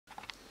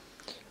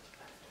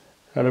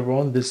Hello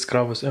everyone, this is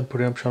Kravis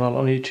Emporium channel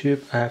on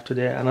YouTube. I have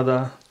today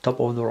another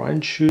top of the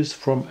range shoes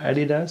from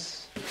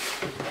Adidas.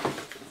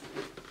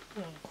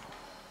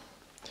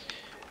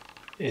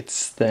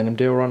 It's the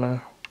NMD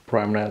Runner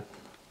Primeknit,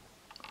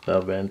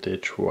 the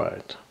vintage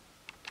white.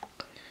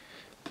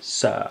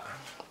 So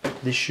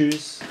these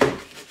shoes,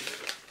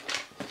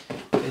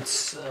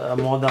 it's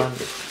more than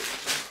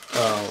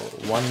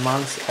 1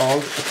 month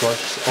old. It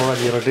was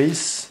already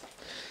released.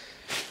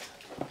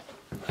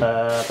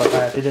 But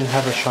I didn't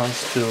have a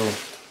chance to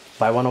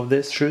buy one of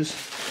these shoes.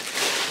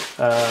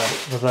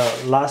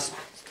 The last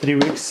 3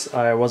 weeks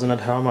I wasn't at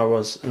home. I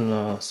was in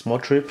a small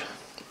trip,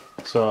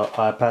 so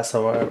I passed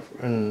away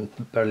in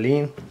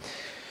Berlin.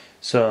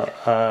 So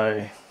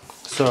I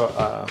saw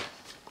a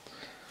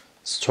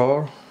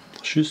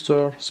shoe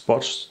store,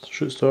 sports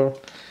shoe store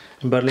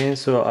in Berlin.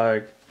 So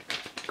I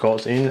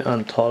called in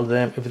and told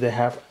them if they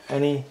have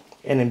any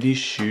NMD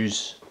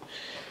shoes.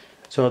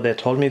 So they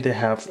told me they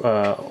have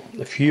a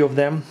few of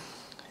them.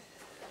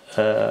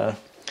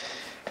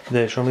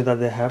 They showed me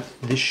that they have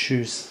these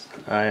shoes.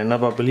 I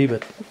never believe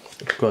it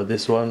because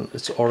this one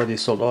is already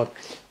sold out.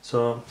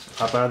 So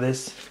I buy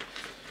this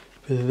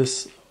with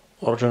this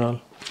original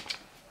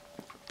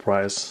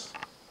price.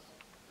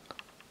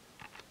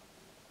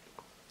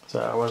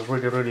 So I was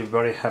really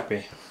very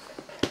happy.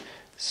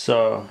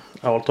 So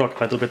I will talk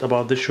a little bit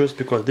about these shoes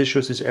because these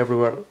shoes is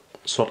everywhere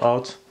sold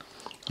out.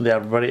 They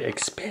are very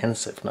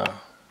expensive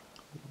now.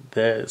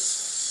 They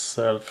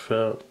sell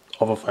for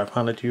over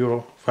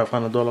 €500,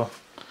 $500.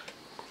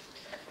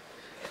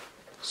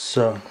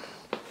 So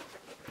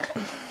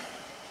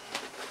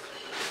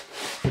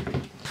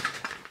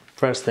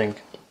first thing,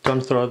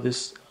 don't throw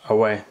this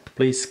away.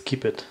 Please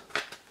keep it.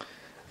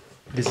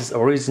 This is a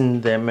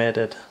reason they made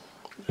it.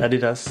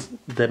 Adidas,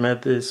 they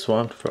made this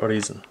one for a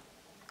reason.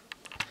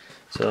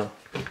 So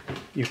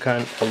you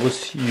can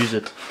always use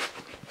it.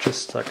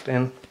 Just tuck it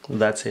in.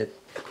 That's it.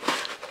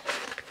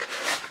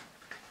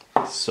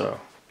 So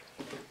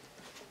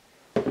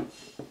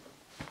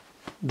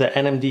the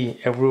NMD,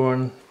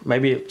 everyone,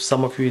 maybe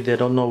some of you, they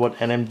don't know what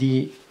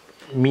NMD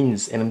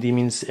means. NMD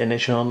means a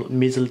National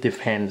Missile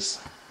Defense.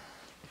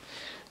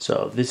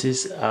 So this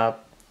is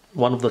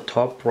one of the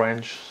top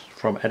range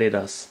from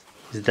Adidas.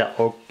 It's the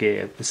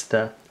it's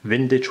the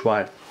vintage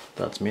white.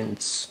 That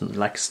means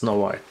like Snow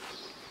White.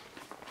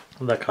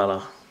 The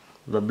color,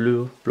 the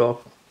blue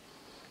block,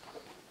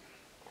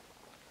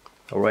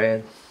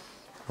 red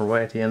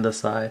here on the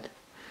side.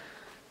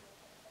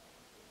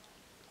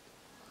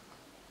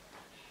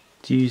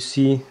 Do you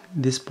see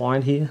this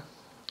point here?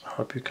 I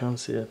hope you can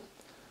see it.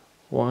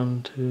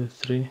 1, 2,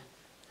 3.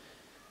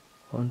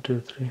 1, 2,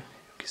 3. You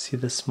can see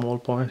the small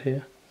point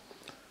here.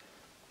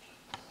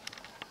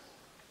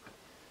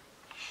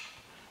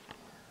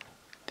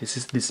 This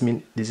is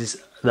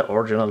the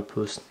original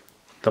Boost.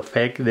 The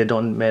fake, they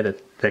don't made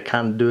it. They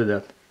can't do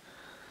that.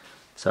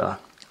 So,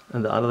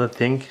 and the other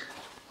thing,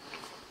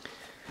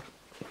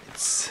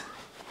 it's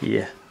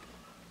here.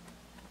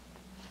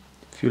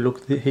 If you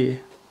look here,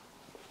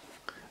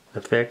 the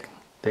fake,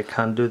 they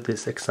can't do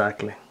this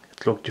exactly.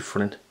 It looks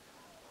different.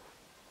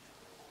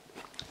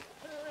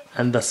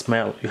 And the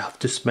smell, you have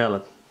to smell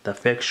it. The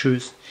fake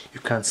shoes,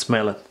 you can't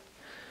smell it.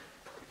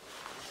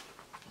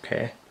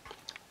 Okay.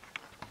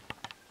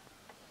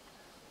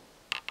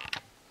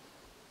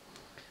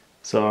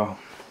 So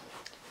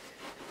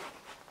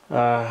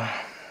I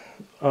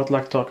would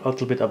like to talk a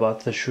little bit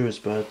about the shoes,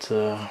 but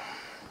you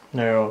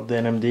know, the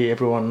NMD,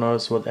 everyone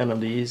knows what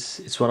NMD is.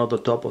 It's one of the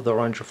top of the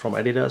range from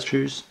Adidas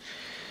shoes.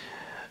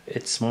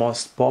 It's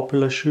most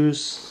popular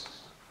shoes.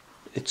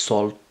 It's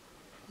sold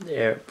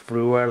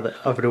everywhere.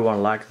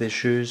 Everyone likes these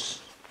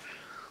shoes.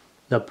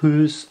 The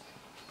Boost.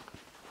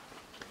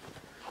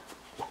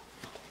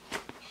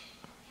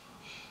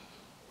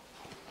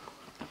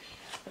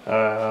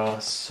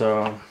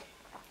 So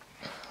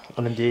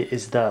NMD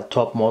is the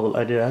top model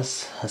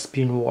Adidas has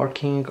been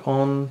working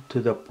on to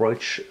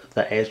bridge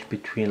the edge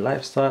between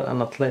lifestyle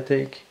and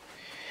athletic.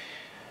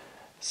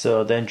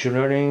 So the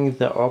engineering,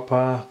 the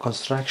upper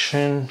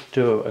construction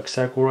to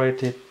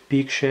exaggerated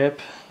peak shape,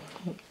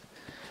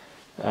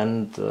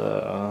 and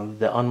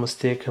the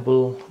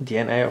unmistakable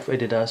DNA of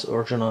Adidas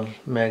original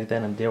make the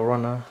NMD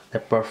Runner the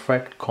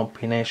perfect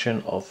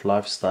combination of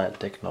lifestyle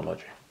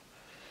technology.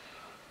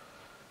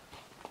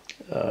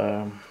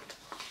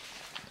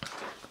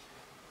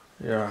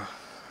 Yeah,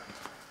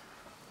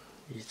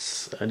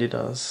 it's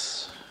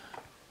Adidas.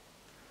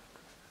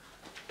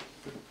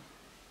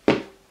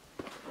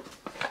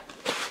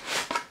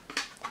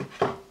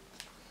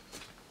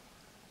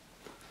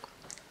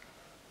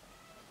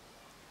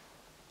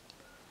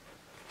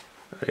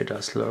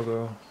 Adidas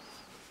logo,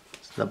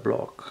 it's the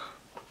block.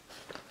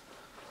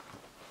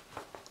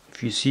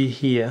 If you see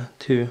here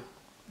too,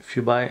 if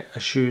you buy a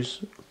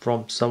shoes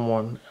from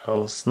someone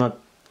else, not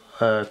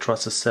a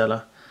trusted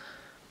seller,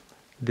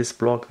 this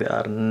block, they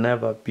are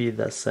never be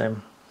the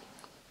same.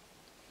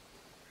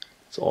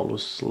 It's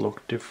always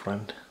look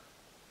different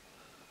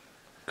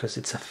because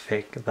it's a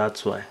fake,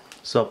 that's why.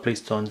 So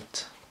please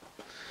don't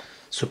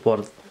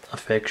support a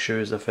fake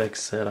shoes, a fake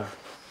seller.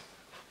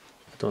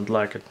 don't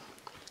like it.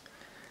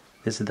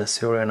 This is the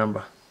serial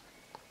number.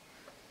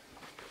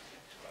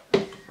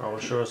 I will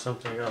show you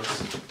something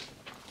else.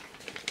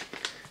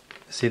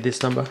 See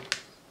this number?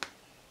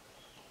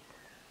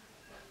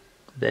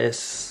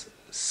 There's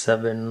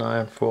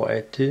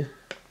 79482.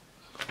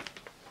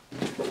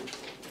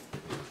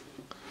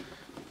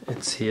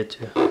 It's here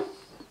too.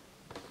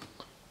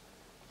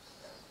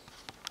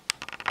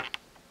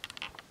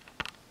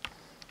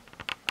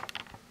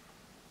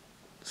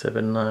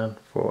 Seven nine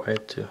four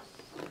eight two.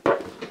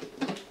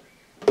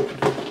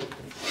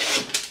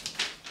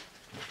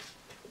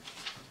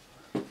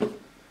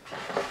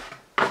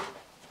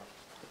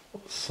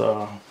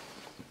 So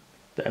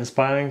they're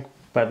inspiring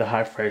by the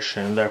high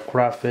fashion, the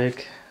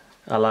graphic.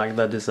 I like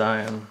the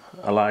design.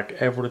 I like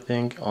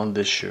everything on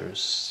the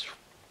shoes.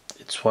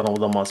 It's one of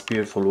the most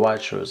beautiful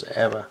white shoes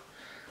ever.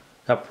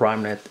 The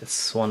Primeknit,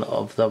 it's one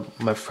of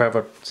my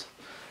favorite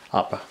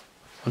upper.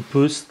 On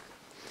Boost,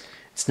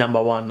 it's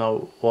 #1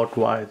 now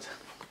worldwide.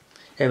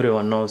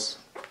 Everyone knows.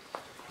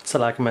 It's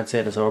like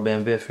Mercedes or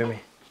BMW for me.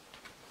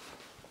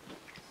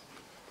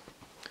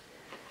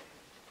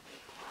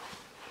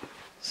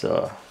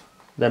 So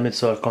the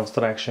midsole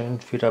construction,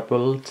 feet are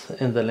built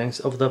in the length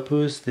of the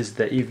Boost. This is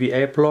the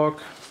EVA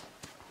block.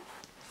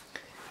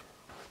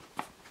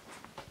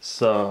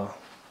 So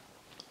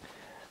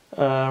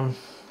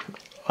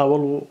I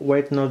will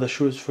wait now the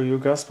shoes for you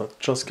guys, but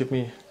just give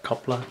me a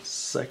couple of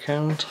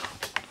seconds.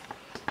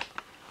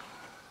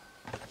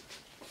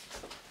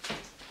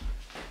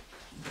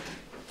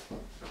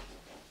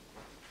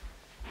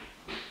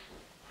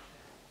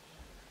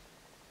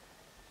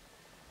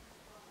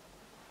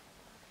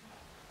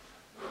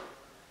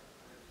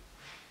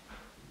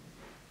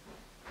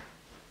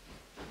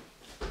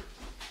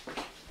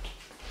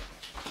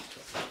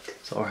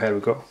 So here we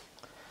go.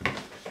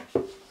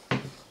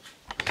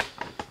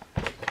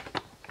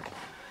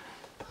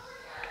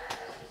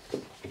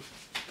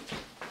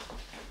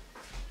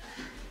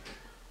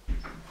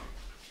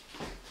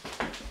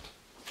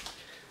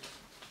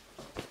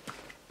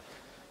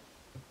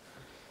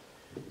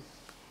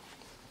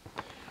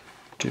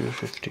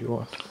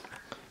 $251.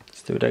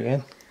 Let's do it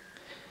again.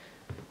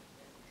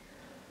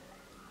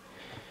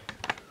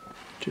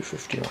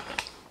 $251.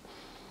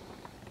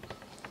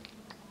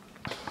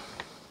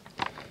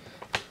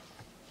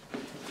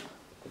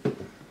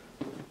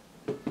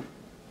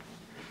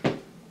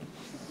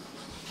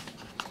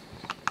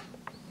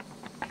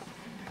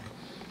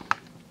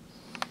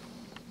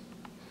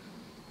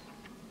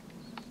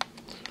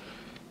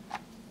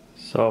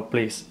 So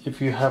please,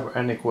 if you have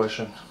any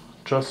question,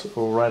 just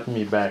write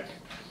me back.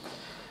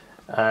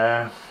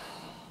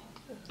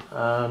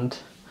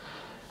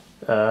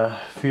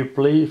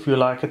 If you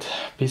like it,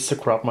 please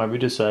subscribe my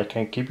video so I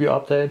can keep you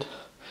updated,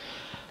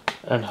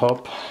 and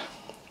hope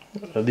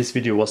this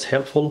video was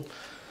helpful.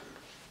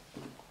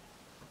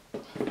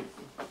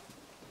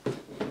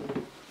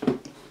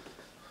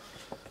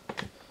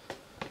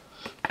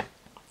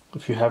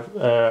 If you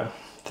have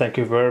thank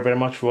you very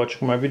much for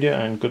watching my video,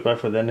 and goodbye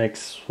for the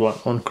next one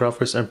on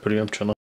Crafters and Premium channel.